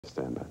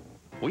Stand by.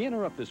 We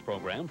interrupt this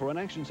program for an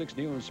Action 6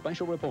 News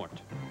special report.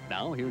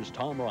 Now, here's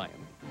Tom Ryan.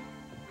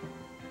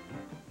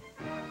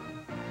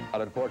 Out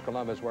at Port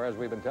Columbus, where, as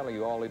we've been telling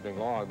you all evening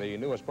long, the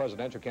newest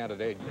presidential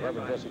candidate,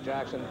 Reverend Jesse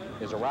Jackson,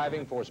 is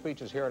arriving for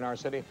speeches here in our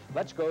city.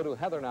 Let's go to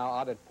Heather now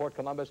out at Port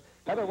Columbus.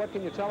 Heather, what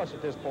can you tell us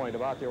at this point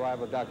about the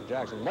arrival of Dr.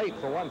 Jackson? Late,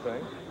 for one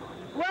thing.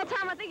 Well,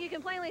 Tom, I think you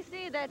can plainly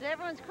see that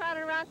everyone's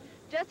crowded around.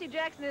 Jesse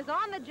Jackson is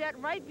on the jet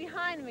right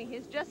behind me.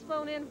 He's just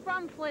flown in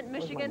from Flint,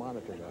 Michigan.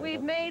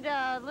 We've made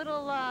a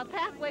little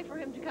pathway for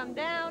him to come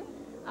down.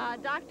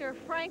 Dr.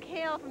 Frank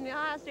Hale from the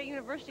Ohio State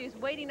University is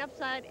waiting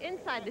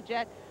inside the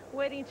jet,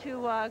 waiting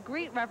to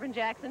greet Reverend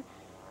Jackson.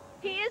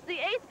 He is the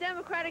 8th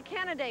Democratic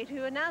candidate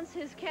who announced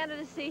his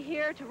candidacy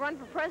here to run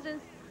for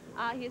president.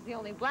 He is the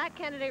only black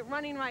candidate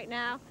running right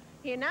now.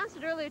 He announced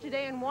it earlier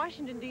today in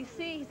Washington,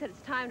 D.C. He said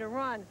it's time to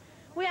run.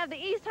 We have the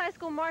East High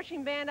School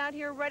marching band out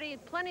here ready.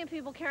 Plenty of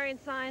people carrying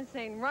signs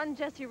saying, "Run,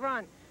 Jesse,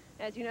 run."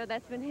 As you know,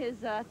 that's been his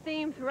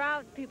theme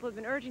throughout. People have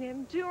been urging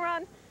him to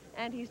run,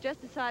 and he's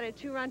just decided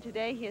to run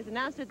today. He has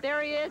announced it.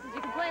 There he is, as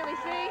you can plainly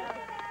see,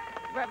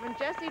 Reverend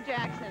Jesse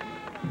Jackson.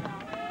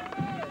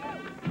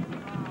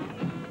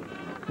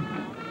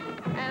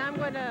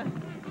 And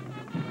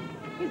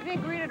he's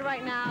being greeted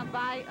right now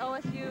by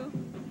OSU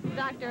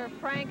Dr.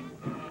 Frank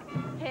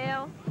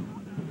Hale.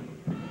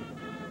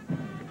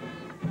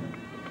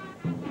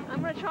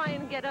 I'm going to try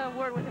and get a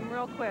word with him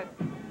real quick.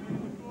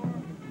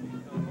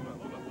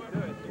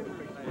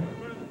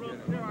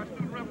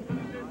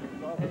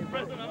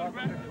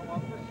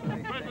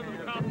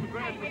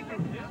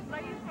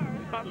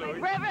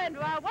 Reverend,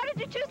 why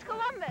did you choose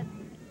Columbus?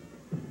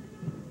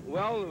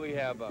 Well, we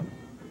have,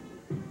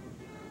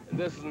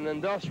 this is an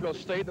industrial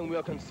state, and we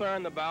are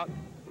concerned about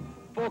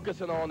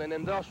focusing on an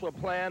industrial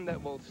plan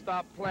that will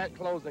stop plant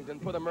closings and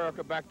put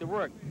America back to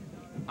work.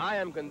 I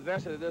am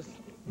convinced that this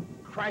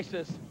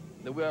crisis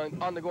that we're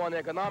undergoing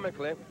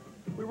economically,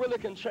 we really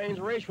can change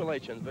race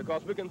relations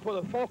because we can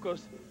put a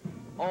focus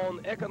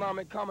on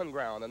economic common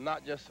ground and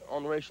not just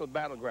on racial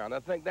battleground. I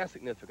think that's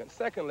significant.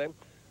 Secondly,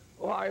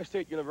 Ohio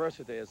State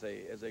University is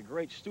a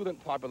great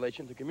student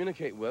population to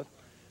communicate with.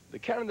 The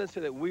candidacy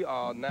that we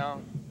are now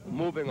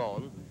moving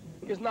on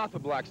is not for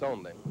blacks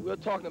only. We're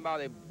talking about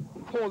a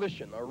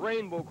coalition, a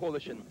rainbow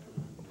coalition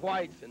of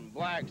whites and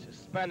blacks,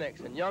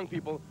 Hispanics, and young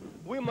people.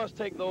 We must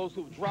take those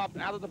who've dropped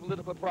out of the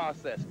political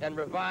process and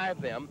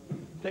revive them,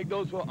 take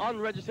those who are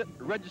unregistered,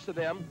 register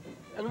them,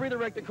 and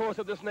redirect the course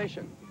of this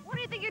nation. What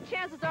do you think your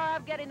chances are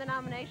of getting the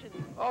nomination?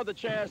 Oh, the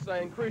chances are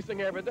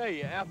increasing every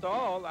day. After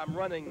all, I'm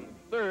running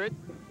third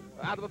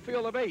out of a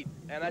field of 8,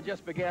 and I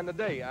just began the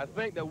day. I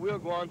think that we're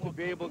going to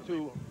be able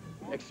to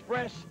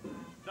express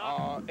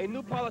a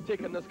new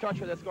politic in this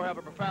country that's going to have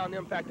a profound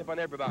impact upon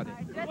everybody.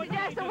 Jesse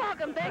Jackson,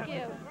 welcome. Thank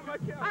you. All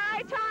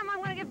right, Tom, I'm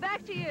going to get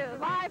back to you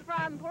live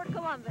from Port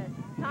Columbus.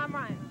 Tom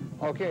Ryan.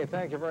 Okay,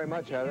 thank you very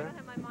much, Heather. I don't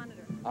have my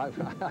monitor.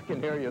 I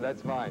can hear you.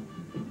 That's fine.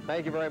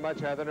 Thank you very much,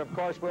 Heather. And, of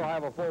course, we'll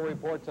have a full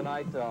report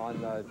tonight on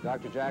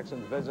Dr.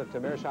 Jackson's visit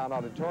to Mearshon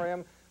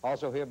Auditorium.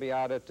 Also, he'll be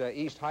out at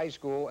East High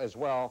School as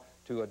well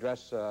to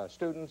address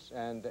students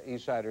and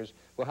Eastsiders.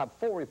 We'll have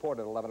full report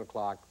at 11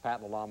 o'clock.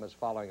 Pat Lalama is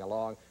following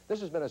along.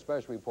 This has been a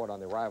special report on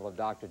the arrival of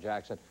Dr.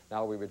 Jackson.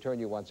 Now we return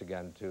you once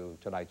again to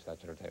tonight's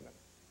That's Entertainment.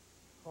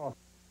 Oh.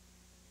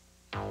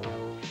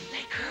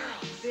 They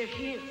curls. They're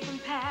here from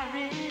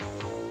Paris.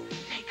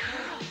 They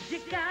curls. You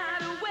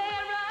gotta wear 'em.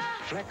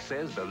 Flex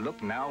says the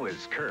look now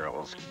is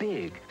curls.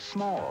 Big,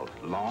 small,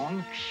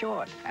 long,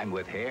 short. And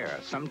with hair,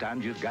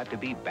 sometimes you've got to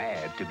be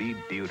bad to be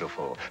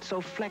beautiful.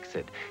 So flex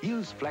it.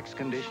 Use Flex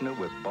conditioner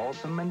with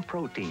balsam and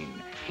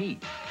protein.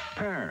 Heat,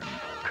 perm,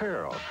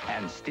 curl,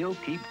 and still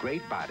keep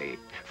great body.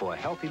 For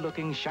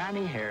healthy-looking,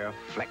 shiny hair,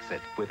 flex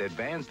it with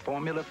advanced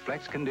formula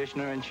Flex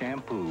conditioner and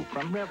shampoo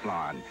from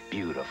Revlon.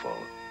 Beautiful.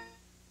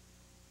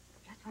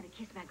 I just want to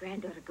kiss my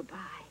granddaughter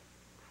goodbye.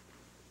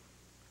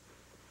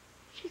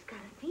 She's got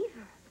a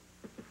fever.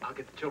 I'll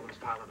get the children's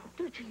Tylenol.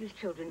 Don't you use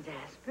children's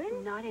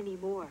aspirin? Not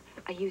anymore.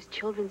 I use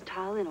children's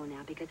Tylenol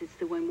now because it's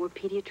the one more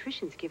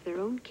pediatricians give their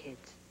own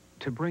kids.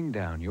 To bring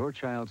down your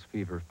child's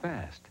fever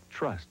fast,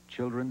 trust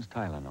Children's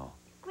Tylenol.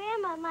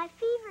 Grandma, my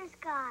fever's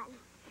gone.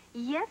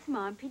 Yes,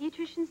 Mom.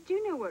 Pediatricians do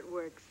know what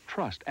works.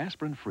 Trust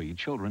aspirin-free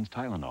Children's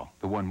Tylenol,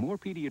 the one more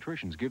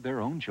pediatricians give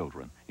their own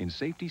children, in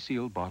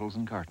safety-sealed bottles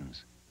and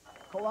cartons.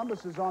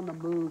 Columbus is on the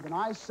move, and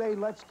I say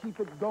let's keep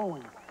it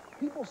going.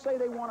 People say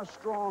they want a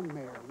strong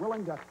mayor,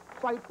 willing to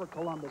fight for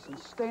Columbus and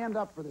stand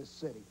up for this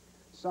city.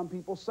 Some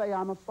people say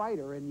I'm a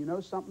fighter, and you know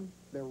something?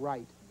 They're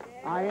right.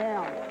 I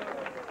am.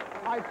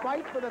 I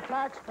fight for the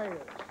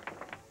taxpayers.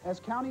 As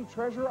county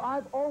treasurer,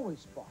 I've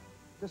always fought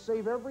to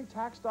save every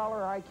tax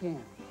dollar I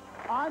can.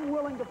 I'm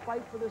willing to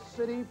fight for this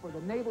city, for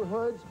the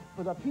neighborhoods,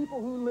 for the people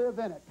who live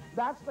in it.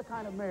 That's the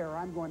kind of mayor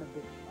I'm going to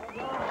be.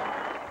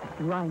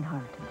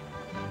 Rinwhert.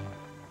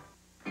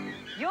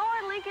 Your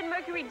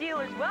Lincoln-Mercury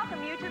dealers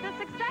welcome you to the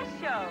Success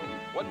Show.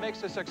 What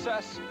makes a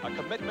success? A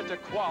commitment to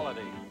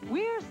quality.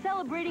 We're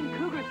celebrating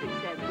Cougar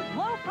success with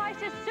low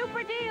prices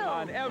super deals.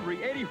 On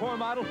every 84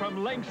 model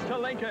from Lynx to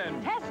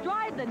Lincoln. Test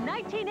drive the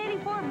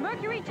 1984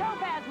 Mercury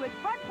Topaz with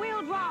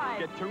front-wheel drive.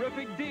 Get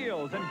terrific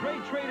deals and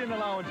great trade-in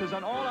allowances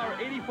on all our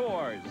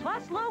 84s.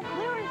 Plus low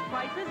clearance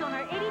prices on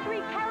our 83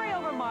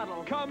 carryover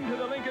models. Come to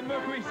the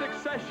Lincoln-Mercury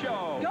Success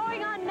Show.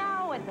 Going on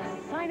now at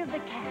the sign of the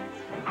cat.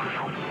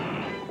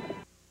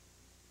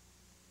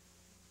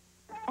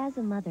 As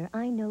a mother,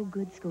 I know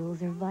good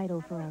schools are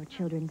vital for our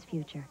children's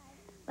future.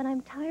 But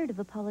I'm tired of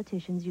the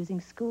politicians using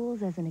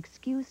schools as an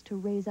excuse to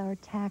raise our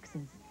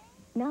taxes.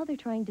 Now they're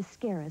trying to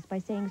scare us by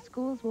saying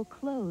schools will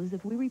close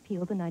if we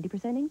repeal the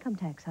 90% income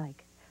tax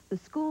hike. The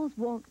schools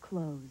won't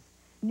close.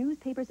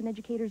 Newspapers and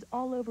educators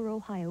all over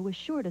Ohio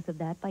assured us of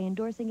that by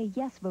endorsing a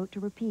yes vote to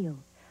repeal.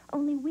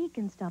 Only we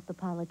can stop the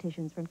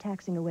politicians from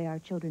taxing away our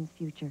children's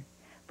future.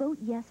 Vote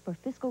yes for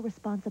fiscal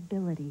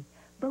responsibility.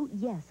 Vote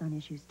yes on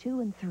issues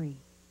 2 and 3.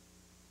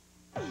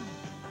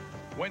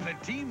 When the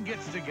team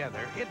gets together,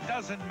 it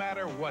doesn't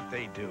matter what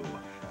they do.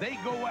 They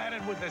go at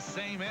it with the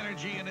same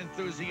energy and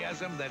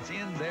enthusiasm that's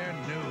in their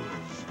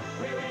news.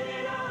 We're in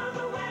it all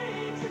the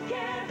way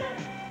together,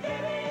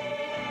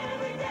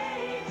 every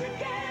day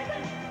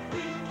together.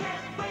 We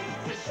can't wait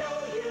to show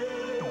you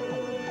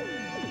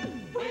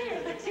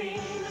we're the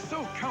team.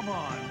 So come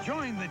on,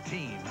 join the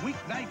team.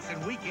 Weeknights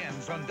and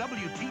weekends on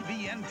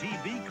WTVN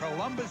TV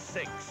Columbus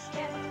 6.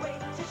 Can't wait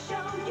to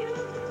show you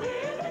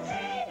we're the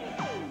team.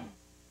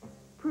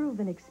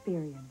 Proven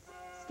experience.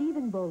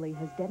 Stephen Boley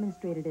has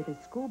demonstrated it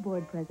as school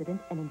board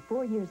president and in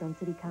 4 years on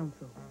city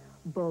council.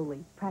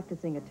 Boley,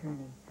 practicing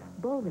attorney.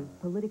 Boley,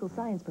 political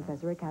science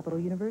professor at Capital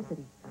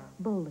University.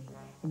 Boley,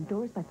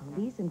 endorsed by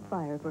police and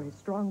fire for his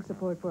strong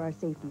support for our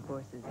safety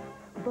forces.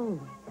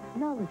 Boley,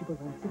 knowledgeable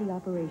on city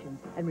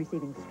operations and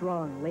receiving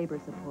strong labor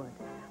support.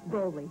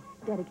 Boley,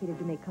 dedicated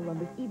to make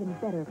Columbus even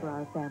better for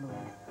our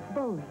families.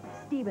 Boley,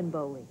 Stephen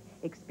Boley,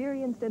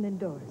 experienced and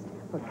endorsed.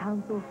 For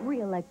council,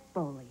 re-elect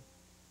Boley.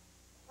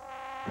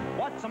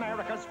 What's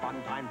America's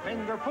fun time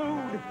finger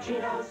food?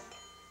 Cheetos,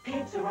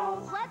 pizza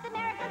rolls. What's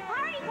America's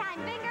party time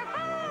finger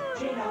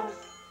food? Cheetos,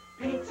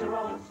 pizza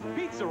rolls.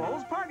 Pizza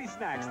rolls party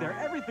snacks. They're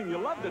everything you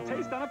love to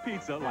taste on a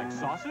pizza, like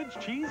sausage,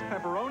 cheese,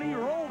 pepperoni,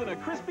 rolled in a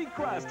crispy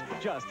crust.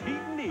 Just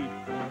heat and eat.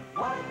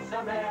 What's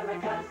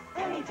America's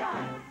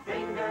anytime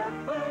finger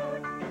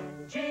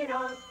food?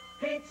 Geno's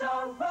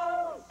Pizza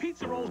Rolls.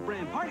 Pizza Rolls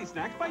brand party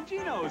snacks by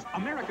Geno's.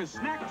 America's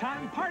snack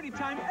time, party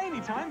time,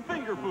 anytime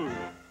finger food.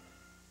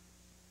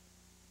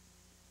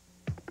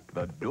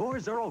 The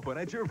doors are open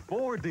at your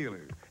Ford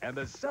dealer, and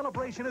the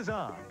celebration is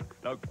on.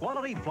 The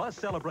Quality Plus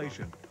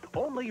celebration.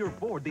 Only your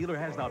Ford dealer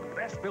has the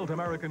best-built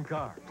American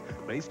cars,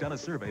 based on a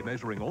survey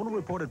measuring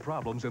owner-reported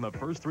problems in the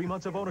first 3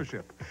 months of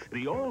ownership.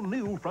 The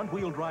all-new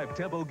front-wheel drive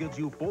Tempo gives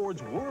you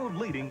Ford's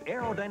world-leading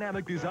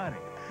aerodynamic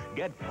designing.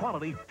 Get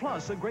Quality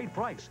Plus a great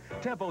price.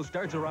 Tempo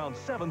starts around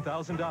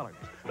 $7,000.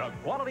 The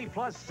Quality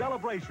Plus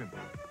celebration.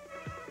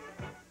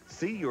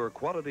 See your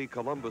Quality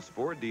Columbus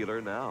Ford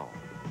dealer now.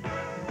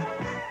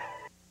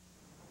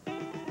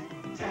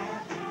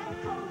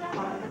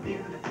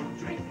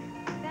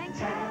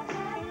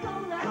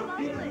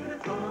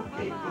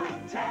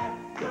 Tab,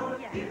 you're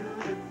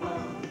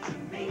beautiful to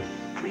me.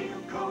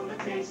 Real cola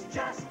tastes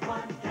just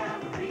 1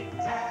 calorie.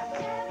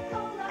 Tab,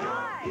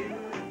 Cola, you're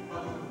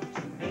beautiful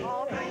to me.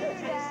 Real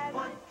taste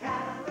 1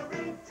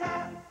 calorie.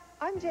 Tab.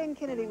 I'm Jane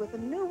Kennedy with a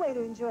new way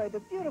to enjoy the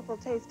beautiful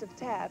taste of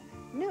Tab.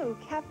 New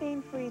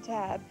caffeine-free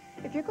Tab.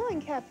 If you're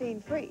going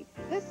caffeine-free,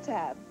 this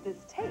Tab,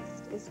 this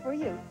taste is for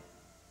you.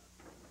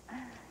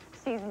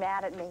 She's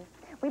mad at me.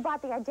 We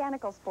bought the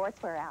identical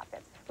sportswear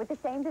outfits with the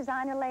same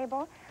designer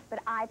label, but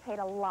I paid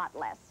a lot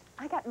less.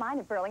 I got mine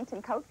at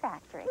Burlington Coat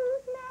Factory.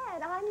 Who's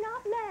mad? I'm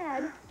not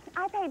mad.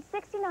 I paid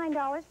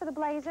 $69 for the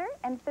blazer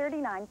and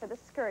 $39 for the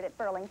skirt at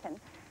Burlington.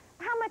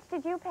 How much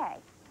did you pay?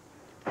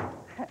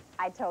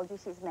 I told you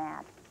she's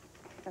mad.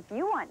 If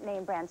you want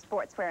name brand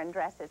sportswear and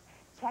dresses,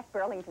 check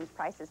Burlington's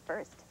prices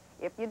first.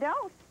 If you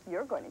don't,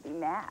 you're going to be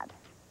mad.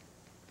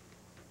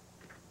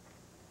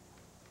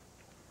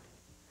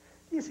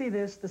 You see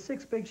this? The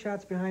 6 big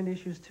shots behind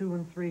issues 2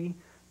 and 3.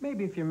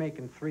 Maybe if you're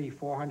making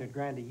 $300-400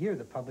 grand a year,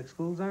 the public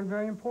schools aren't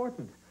very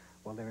important.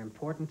 Well, they're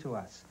important to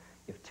us.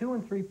 If 2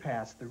 and 3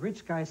 pass, the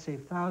rich guys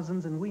save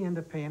thousands and we end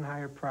up paying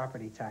higher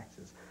property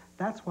taxes.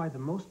 That's why the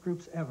most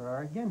groups ever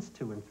are against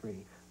 2 and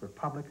 3.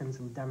 Republicans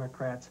and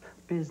Democrats,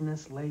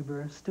 business,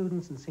 labor,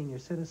 students and senior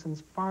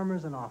citizens,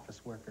 farmers and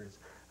office workers.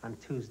 On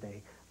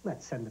Tuesday,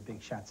 let's send the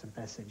big shots a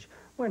message.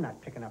 We're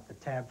not picking up the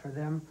tab for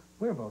them.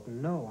 We're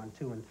voting no on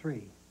 2 and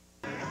 3.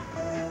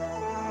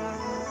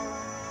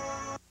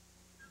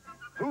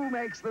 Who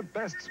makes the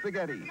best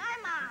spaghetti? My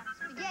mom,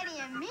 spaghetti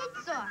and meat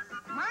sauce.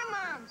 My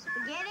mom,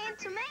 spaghetti and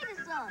tomato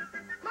sauce.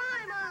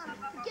 My mom,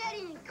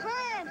 spaghetti and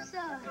clam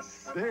sauce.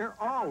 They're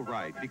all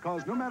right,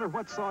 because no matter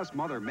what sauce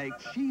Mother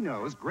makes, she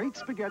knows great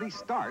spaghetti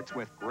starts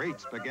with great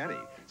spaghetti.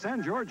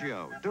 San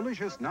Giorgio,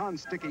 delicious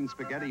non-sticking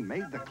spaghetti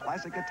made the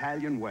classic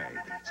Italian way.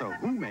 So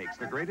who makes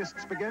the greatest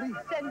spaghetti?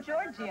 San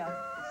Giorgio.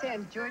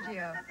 San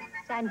Giorgio.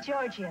 San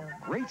Giorgio.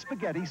 Great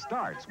spaghetti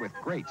starts with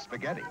great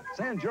spaghetti.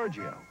 San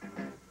Giorgio.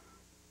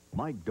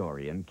 Mike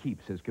Dorrian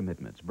keeps his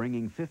commitments,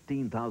 bringing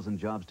 15,000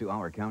 jobs to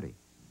our county.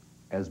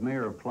 As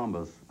mayor of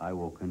Columbus, I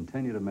will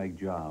continue to make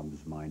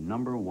jobs my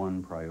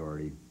 #1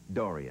 priority.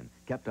 Dorrian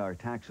kept our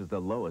taxes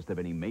the lowest of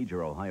any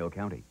major Ohio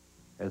county.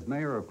 As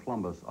mayor of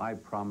Columbus, I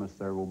promise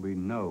there will be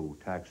no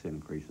tax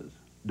increases.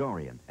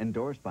 Dorrian,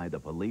 endorsed by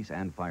the police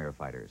and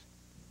firefighters.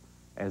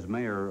 As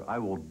mayor, I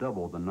will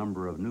double the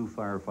number of new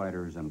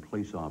firefighters and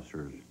police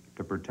officers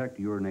to protect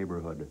your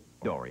neighborhood.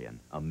 Dorrian,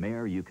 a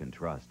mayor you can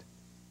trust.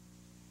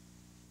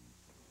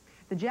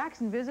 The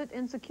Jackson visit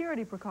and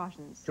security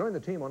precautions. Join the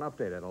team on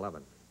Update at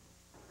 11.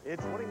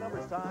 It's winning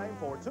numbers time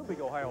for 2 big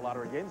Ohio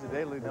lottery games, the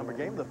daily number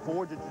game, the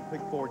 4-digit Pick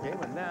 4 game,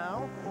 and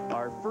now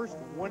our first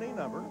winning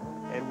number,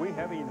 and we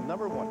have a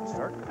number 1 to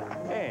start.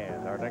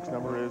 And our next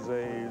number is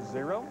a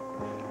 0,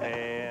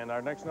 and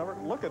our next number,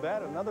 look at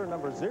that, another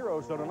number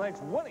 0, so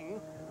tonight's winning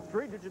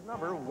 3-digit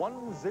number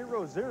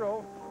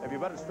 100. If you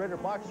bet it straight or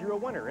box, you're a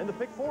winner in the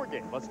Pick 4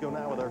 game. Let's go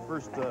now with our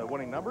first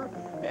winning number,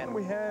 and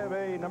we have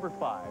a number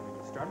 5 to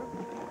get started.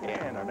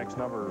 And our next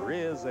number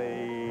is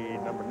a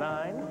number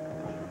 9.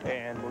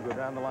 And we'll go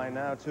down the line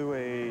now to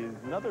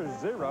another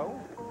 0.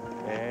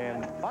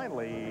 And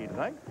finally,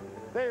 tonight,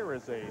 there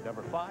is a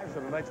number 5.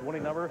 So tonight's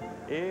winning number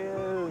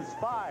is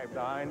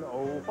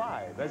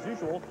 5905. As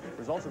usual,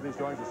 results of these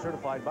drawings are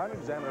certified by an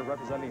examiner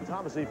representing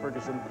Thomas E.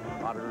 Ferguson,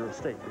 Auditor of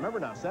State. Remember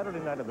now, Saturday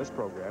night of this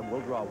program, we'll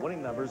draw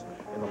winning numbers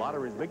in the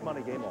lottery's big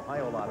money game,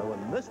 Ohio Lotto.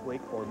 And this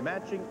week, for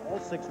matching all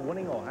 6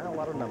 winning Ohio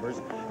Lotto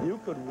numbers, you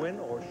could win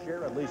or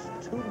share at least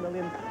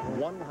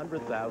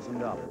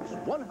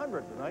 $2,100,000.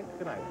 100 tonight.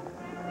 Good night.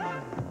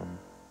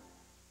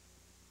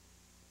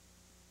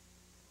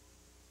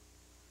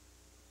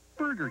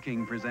 Burger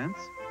King presents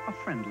A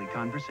Friendly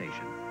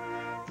Conversation.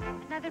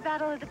 Another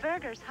battle of the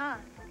burgers, huh?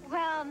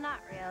 Well,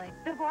 not really.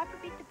 The Whopper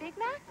beat the Big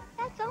Mac?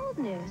 That's old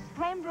news.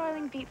 Flame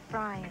broiling beat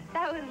frying.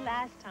 That was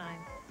last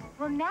time.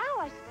 Well, now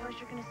I suppose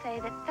you're going to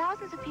say that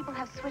thousands of people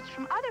have switched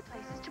from other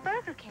places to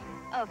Burger King.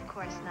 Of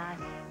course not.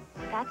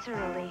 That's a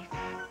relief.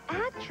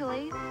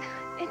 Actually,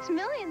 it's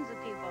millions of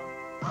people.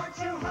 Aren't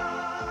you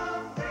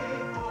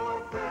hungry for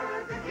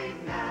Burger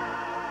King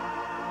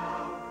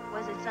now?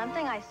 Was it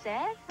something I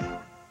said?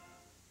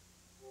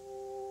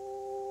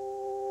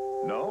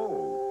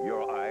 No,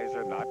 your eyes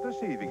are not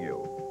deceiving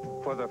you.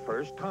 For the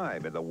first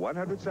time in the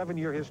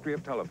 107-year history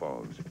of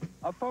telephones,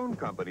 a phone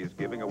company is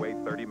giving away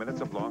 30 minutes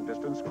of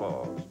long-distance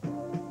calls.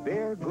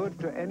 They're good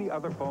to any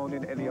other phone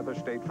in any other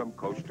state from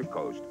coast to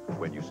coast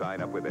when you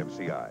sign up with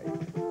MCI.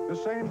 The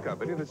same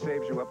company that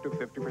saves you up to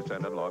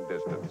 50% on long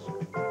distance.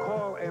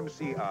 Call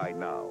MCI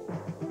now,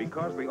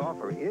 because the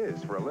offer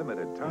is for a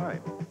limited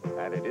time.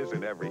 And it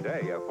isn't every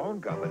day a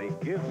phone company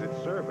gives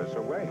its service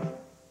away.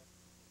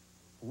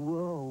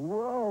 Whoa,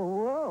 whoa,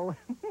 whoa.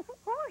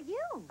 Who are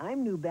you?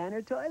 I'm New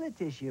Banner Toilet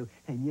Tissue,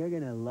 and you're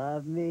gonna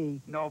love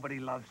me. Nobody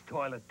loves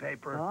toilet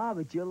paper. Oh,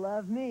 but you'll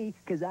love me,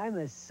 because I'm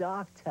a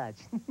soft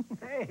touch.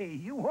 Hey,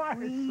 you are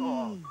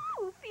soft.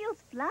 Ooh,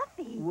 feels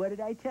fluffy. What did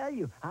I tell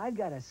you? I've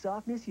got a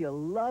softness you'll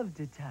love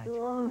to touch.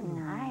 Oh,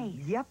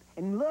 nice. Yep,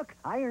 and look,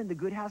 I earned the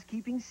Good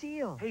Housekeeping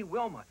seal. Hey,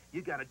 Wilma,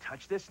 you gotta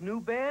touch this New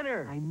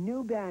Banner. I'm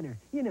New Banner.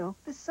 You know,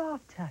 the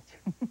soft touch.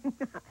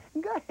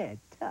 Go ahead,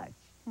 touch.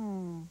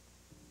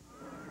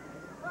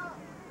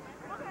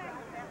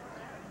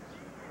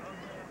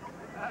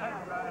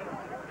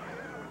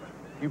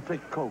 You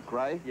picked Coke,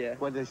 right? Yeah.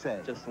 What'd they say?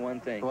 Just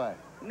one thing. What?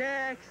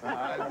 Next.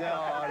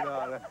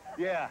 No.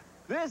 Yeah.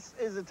 This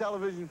is a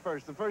television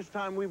first. The first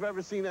time we've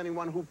ever seen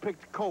anyone who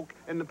picked Coke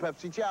in the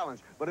Pepsi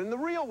Challenge. But in the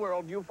real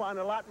world, you'll find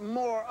a lot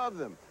more of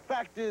them.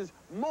 Fact is,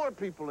 more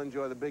people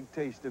enjoy the big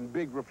taste and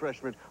big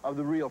refreshment of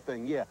the real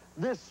thing. Yeah,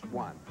 this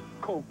one,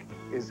 Coke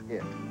is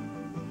it.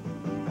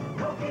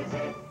 Coke is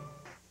it.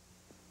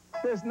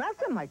 There's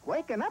nothing like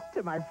waking up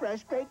to my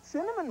fresh-baked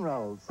cinnamon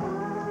rolls.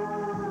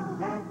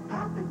 That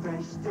poppin'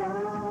 fresh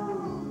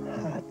dough.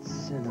 Hot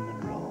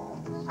cinnamon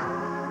rolls.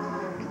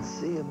 I can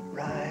see them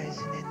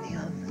rising in the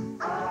oven.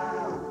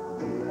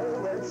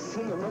 Oh, that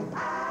cinnamon.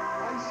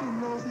 I see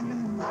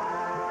nothing.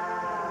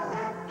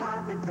 That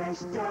poppin' fresh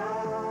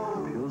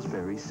dough.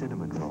 Pillsbury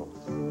cinnamon rolls.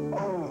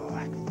 Oh,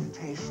 I can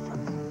taste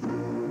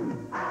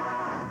them.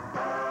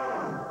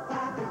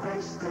 Poppin'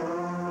 fresh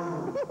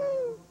dough.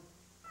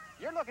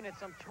 You're looking at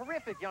some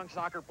terrific young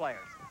soccer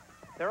players.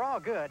 They're all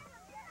good,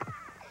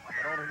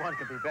 but only one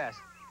can be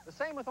best. The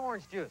same with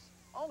orange juice.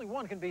 Only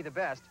one can be the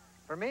best.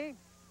 For me,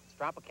 it's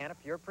Tropicana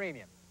Pure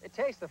Premium. It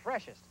tastes the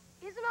freshest.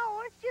 Isn't all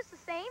orange juice the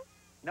same?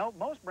 No,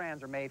 most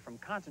brands are made from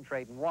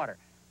concentrate and water,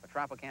 but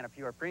Tropicana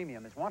Pure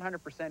Premium is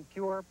 100%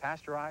 pure,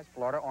 pasteurized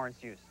Florida orange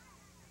juice.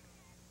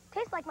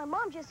 Tastes like my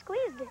mom just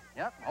squeezed it.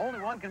 Yep,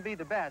 only one can be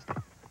the best.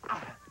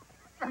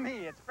 For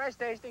me, it's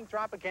fresh-tasting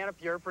Tropicana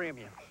Pure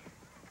Premium.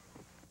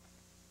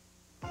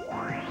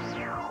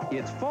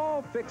 It's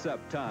fall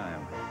fix-up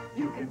time.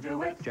 You can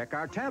do it. Check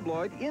our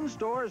tabloid in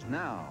stores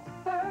now.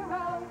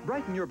 Furrow.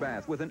 Brighten your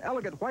bath with an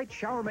elegant white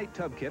showermate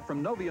tub kit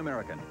from Novi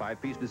American.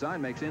 5-piece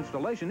design makes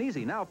installation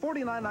easy. Now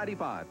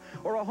 $49.95.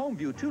 Or a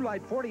HomeView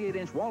 2-light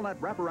 48-inch walnut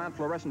wraparound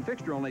fluorescent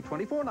fixture, only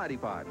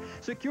 $24.95.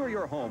 Secure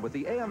your home with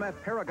the AMF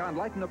Paragon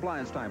Light and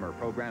Appliance Timer.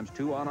 Programs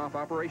 2 on-off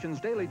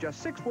operations daily,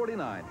 just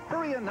 $6.49.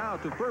 Hurry in now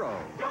to Furrow.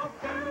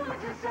 Don't do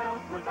it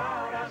yourself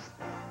without us.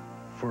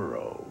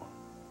 Furrow.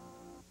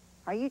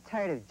 Are you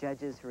tired of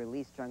judges who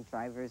release drunk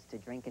drivers to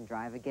drink and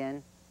drive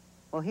again?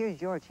 Well,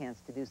 here's your chance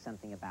to do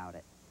something about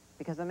it.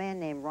 Because a man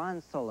named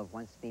Ron Solove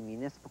wants to be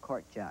municipal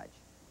court judge.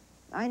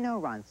 I know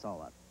Ron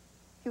Solove.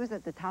 He was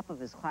at the top of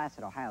his class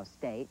at Ohio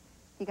State.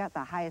 He got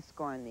the highest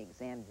score on the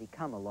exam to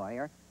become a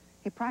lawyer.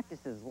 He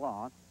practices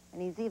law,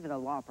 and he's even a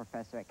law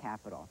professor at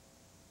Capitol.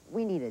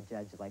 We need a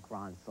judge like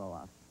Ron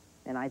Solove.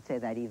 And I'd say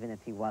that even if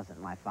he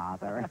wasn't my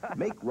father.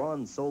 Make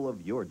Ron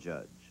Solove your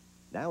judge.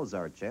 Now's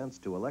our chance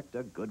to elect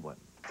a good one.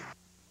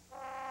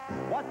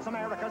 What's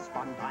America's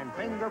fun-time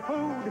finger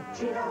food?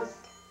 Geno's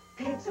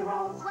Pizza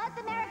Rolls. What's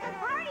America's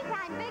party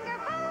time finger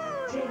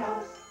food?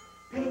 Geno's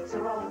Pizza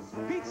Rolls.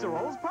 Pizza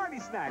Rolls party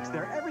snacks.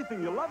 They're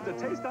everything you love to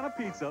taste on a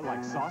pizza,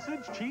 like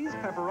sausage, cheese,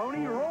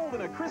 pepperoni, rolled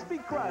in a crispy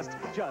crust.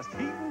 Just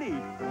heat and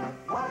eat.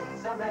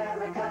 What's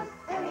America's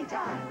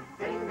anytime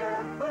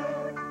finger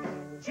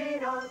food?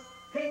 Geno's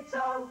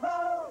Pizza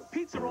Rolls.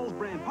 Pizza Rolls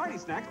brand party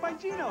snacks by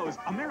Geno's.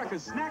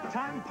 America's snack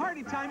time,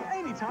 party time,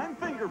 anytime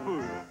finger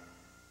food.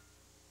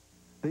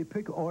 They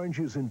pick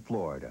oranges in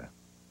Florida,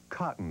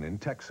 cotton in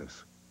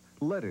Texas,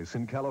 lettuce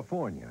in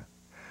California.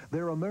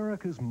 They're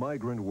America's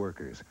migrant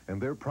workers, and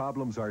their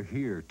problems are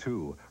here,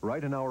 too,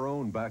 right in our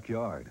own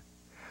backyard.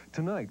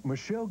 Tonight,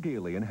 Michelle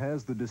Galian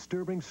has the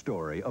disturbing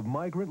story of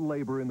migrant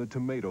labor in the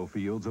tomato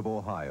fields of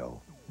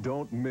Ohio.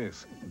 Don't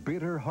miss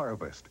Bitter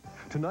Harvest,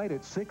 tonight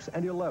at 6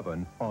 and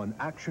 11 on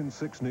Action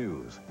 6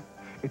 News.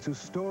 It's a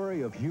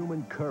story of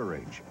human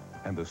courage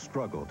and the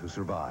struggle to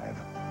survive.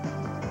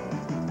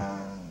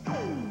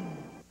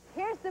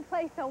 Here's the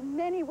place so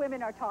many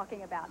women are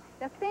talking about,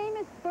 the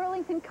famous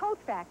Burlington Coat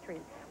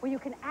Factory, where you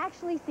can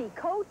actually see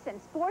coats and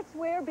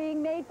sportswear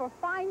being made for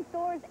fine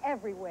stores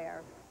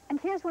everywhere. And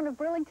here's one of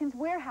Burlington's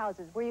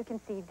warehouses where you can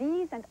see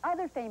these and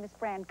other famous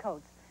brand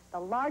coats, the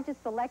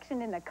largest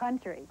selection in the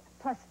country,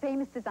 plus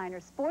famous designer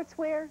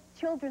sportswear,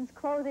 children's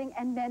clothing,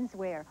 and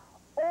menswear.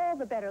 All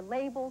the better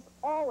labels,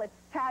 all at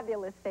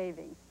fabulous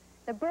savings.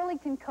 The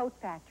Burlington Coat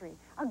Factory,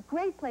 a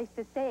great place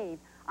to save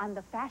on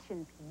the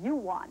fashions you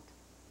want.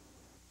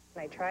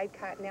 I tried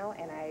Cottonelle,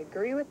 and I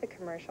agree with the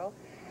commercial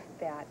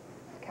that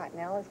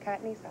Cottonelle is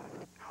cottony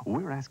soft.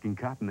 We're asking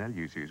Cottonelle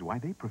users why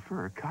they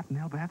prefer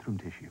Cottonelle bathroom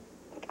tissue.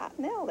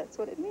 Cottonelle, that's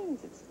what it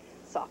means. It's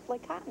soft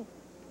like cotton.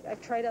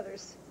 I've tried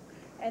others,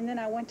 and then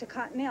I went to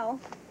Cottonelle,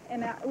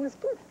 and it was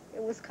good.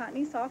 It was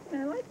cottony soft,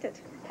 and I liked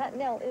it.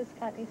 Cottonelle is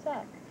cottony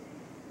soft.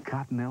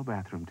 Cottonelle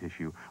bathroom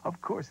tissue.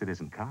 Of course it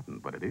isn't cotton,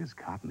 but it is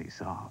cottony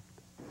soft.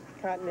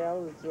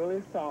 Cottonelle is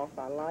really soft.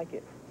 I like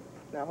it.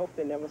 And I hope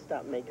they never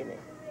stop making it.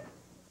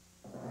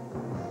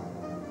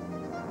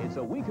 It's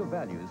a week of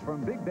values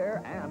from Big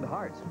Bear and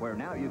Hearts, where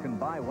now you can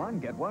buy one,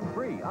 get one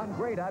free on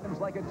great items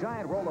like a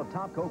giant roll of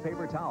Topco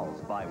paper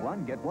towels. Buy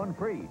one, get one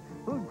free.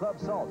 Food Club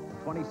salt,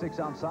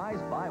 26-ounce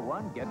size, buy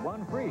one, get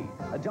one free.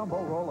 A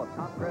jumbo roll of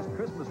top-pressed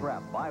Christmas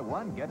wrap, buy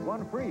one, get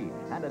one free.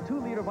 And a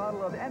 2-liter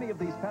bottle of any of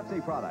these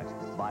Pepsi products,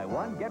 buy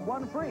one, get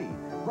one free.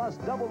 Plus,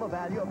 double the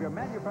value of your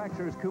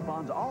manufacturer's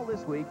coupons all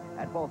this week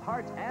at both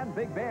Hearts and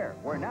Big Bear,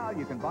 where now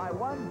you can buy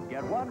one,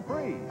 get one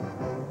free.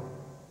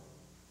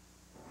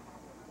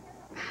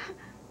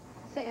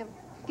 Sam,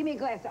 give me a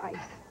glass of ice.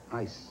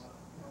 Ice?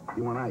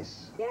 You want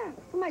ice? Yeah,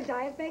 for my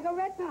diet bagel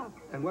Red Pop.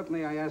 And what,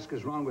 may I ask,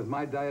 is wrong with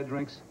my diet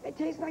drinks? It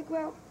tastes like,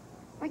 well,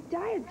 like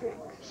diet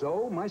drinks.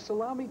 So, my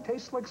salami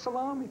tastes like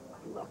salami.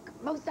 Look,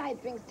 most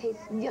diet drinks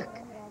taste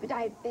yuck, but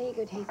diet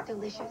bagel tastes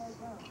delicious.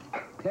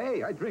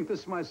 Hey, I drink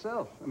this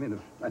myself. I mean, if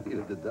I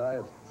needed to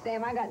diet.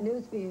 Sam, I got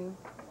news for you.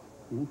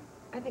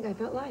 I think I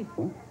felt life.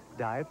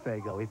 Diet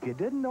Fago. If you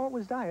didn't know it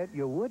was diet,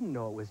 you wouldn't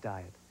know it was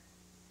diet.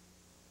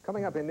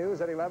 Coming up in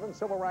news at 11,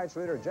 civil rights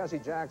leader Jesse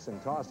Jackson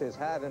tossed his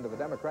hat into the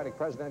Democratic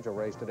presidential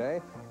race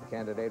today. The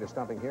candidate is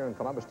stumping here in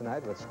Columbus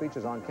tonight with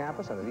speeches on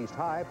campus, and at East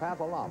High,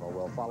 Papa Llama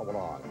will follow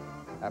along.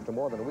 After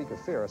more than a week of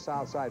fear, a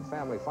Southside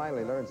family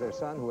finally learns their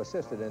son, who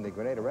assisted in the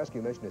Grenada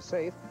rescue mission, is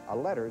safe. A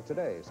letter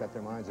today set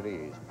their minds at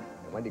ease.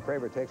 And Wendy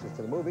Craver takes us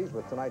to the movies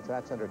with tonight's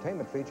That's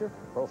Entertainment feature,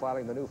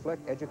 profiling the new flick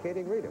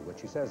Educating Rita, which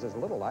she says is a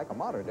little like a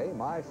modern-day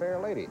My Fair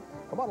Lady.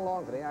 Come on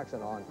along for the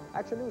action on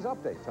Action News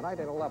Update tonight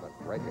at 11,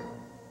 right here.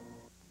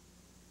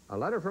 A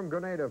letter from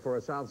Grenada for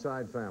a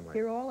Southside family.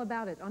 Hear all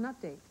about it on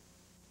Update.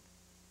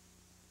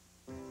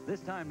 This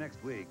time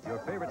next week, your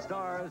favorite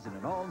stars in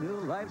an all-new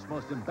Life's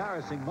Most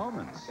Embarrassing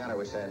Moments. God, I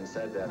wish I hadn't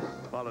said that.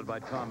 Followed by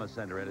Trauma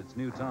Center at its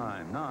new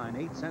time, 9,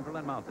 8 Central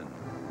and Mountain.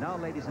 Now,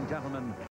 ladies and gentlemen,